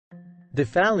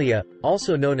Diphallia,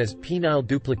 also known as penile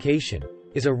duplication,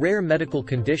 is a rare medical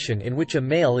condition in which a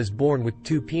male is born with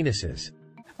two penises.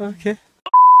 Okay.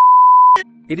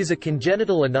 It is a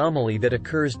congenital anomaly that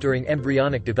occurs during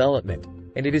embryonic development,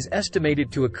 and it is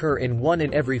estimated to occur in 1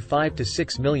 in every 5 to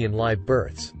 6 million live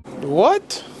births.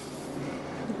 What?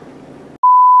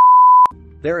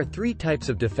 There are 3 types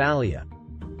of diphallia.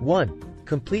 1.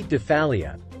 Complete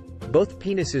diphallia. Both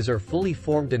penises are fully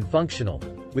formed and functional,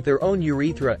 with their own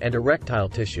urethra and erectile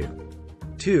tissue.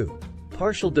 2.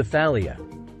 Partial diphallia.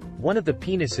 One of the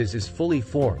penises is fully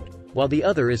formed, while the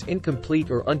other is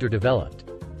incomplete or underdeveloped.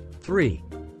 3.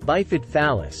 Bifid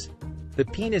phallus. The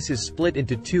penis is split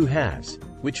into 2 halves,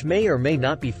 which may or may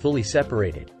not be fully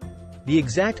separated. The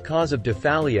exact cause of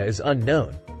diphallia is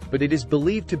unknown, but it is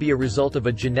believed to be a result of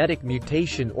a genetic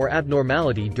mutation or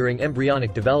abnormality during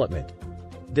embryonic development.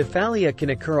 Diphallia can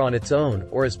occur on its own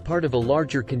or as part of a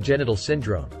larger congenital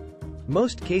syndrome.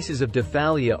 Most cases of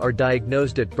diphallia are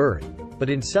diagnosed at birth, but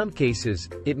in some cases,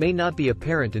 it may not be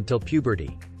apparent until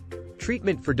puberty.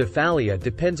 Treatment for diphallia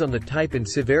depends on the type and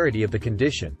severity of the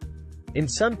condition. In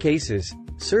some cases,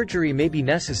 surgery may be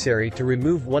necessary to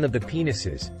remove one of the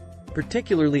penises,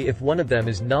 particularly if one of them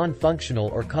is non-functional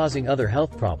or causing other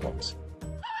health problems.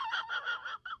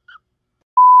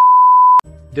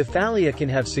 Diphallia can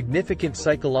have significant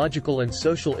psychological and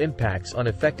social impacts on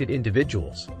affected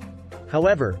individuals.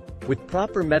 However, with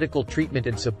proper medical treatment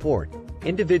and support,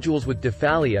 individuals with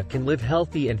diphallia can live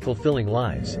healthy and fulfilling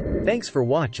lives. Thanks for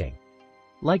watching.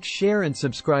 Like, share and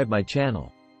subscribe my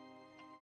channel.